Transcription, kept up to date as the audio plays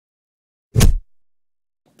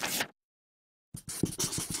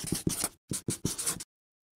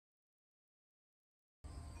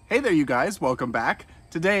Hey there, you guys, welcome back.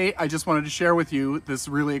 Today, I just wanted to share with you this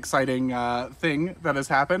really exciting thing that has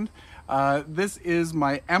happened. This is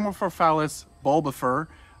my Amorphophallus bulbifer,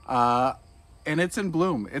 and it's in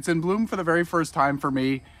bloom. It's in bloom for the very first time for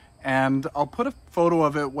me, and I'll put a photo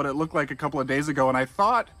of it, what it looked like a couple of days ago, and I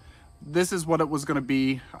thought this is what it was gonna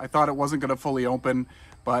be. I thought it wasn't gonna fully open,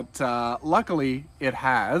 but luckily it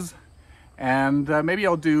has. And maybe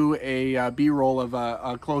I'll do a B-roll of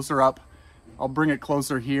a closer up. I'll bring it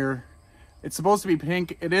closer here. It's supposed to be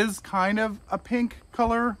pink. It is kind of a pink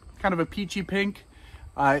color, kind of a peachy pink.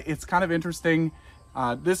 It's kind of interesting.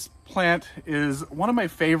 This plant is one of my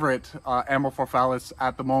favorite Amorphophallus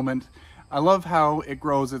at the moment. I love how it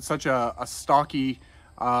grows. It's such a stocky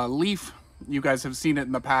leaf. You guys have seen it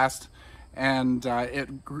in the past. And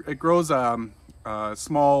it grows a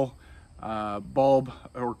small bulb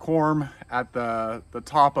or corm at the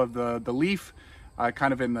top of the leaf,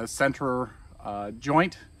 kind of in the center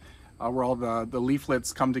joint where all the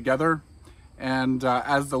leaflets come together, and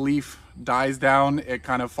as the leaf dies down, it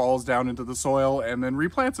kind of falls down into the soil and then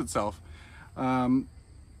replants itself.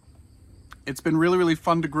 It's been really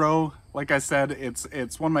fun to grow. Like I said,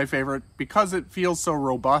 it's one of my favorite because it feels so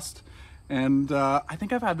robust. And I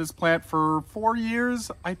think I've had this plant for 4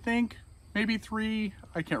 years, I think, maybe 3,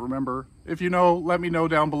 I can't remember. If you know, let me know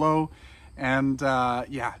down below. And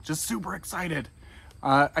yeah, just super excited.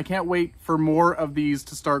 I can't wait for more of these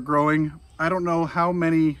to start growing. I don't know how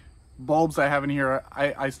many bulbs I have in here.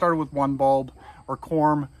 I started with one bulb or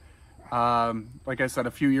corm, like I said, a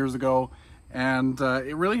few years ago, and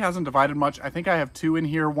it really hasn't divided much. I think I have 2 in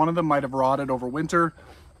here. One of them might have rotted over winter.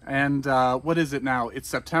 And what is it now? It's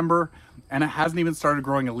September, and it hasn't even started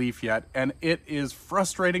growing a leaf yet. And it is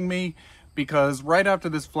frustrating me because right after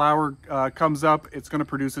this flower comes up, it's going to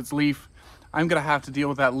produce its leaf. I'm going to have to deal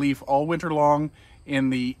with that leaf all winter long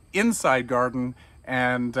in the inside garden,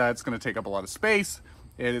 and it's going to take up a lot of space.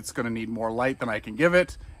 It's going to need more light than I can give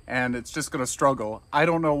it, and it's just going to struggle. I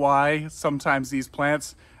don't know why sometimes these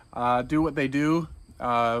plants do what they do.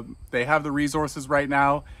 They have the resources right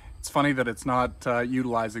now. It's funny that it's not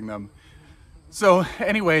utilizing them. So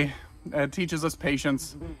anyway, it teaches us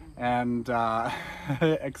patience and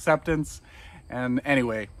acceptance. And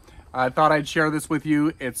anyway, I thought I'd share this with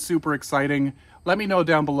you. It's super exciting. Let me know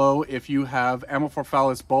down below if you have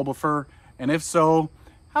Amorphophallus bulbifer, and if so,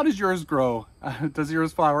 how does yours grow? Does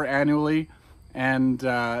yours flower annually? And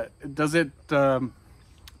does it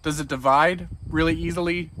divide really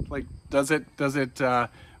easily? Like, does it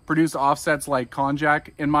produce offsets like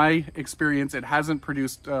konjac? In my experience, it hasn't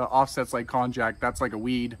produced offsets like konjac. That's like a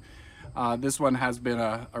weed. This one has been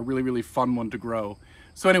a really fun one to grow.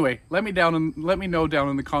 So anyway, let me know down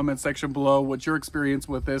in the comment section below what your experience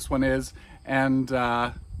with this one is, and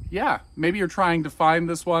yeah, maybe you're trying to find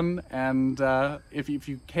this one, and if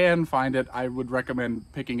you can find it, I would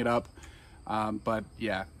recommend picking it up. But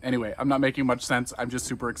yeah, anyway, I'm not making much sense. I'm just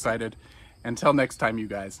super excited. Until next time, you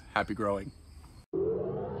guys, happy growing.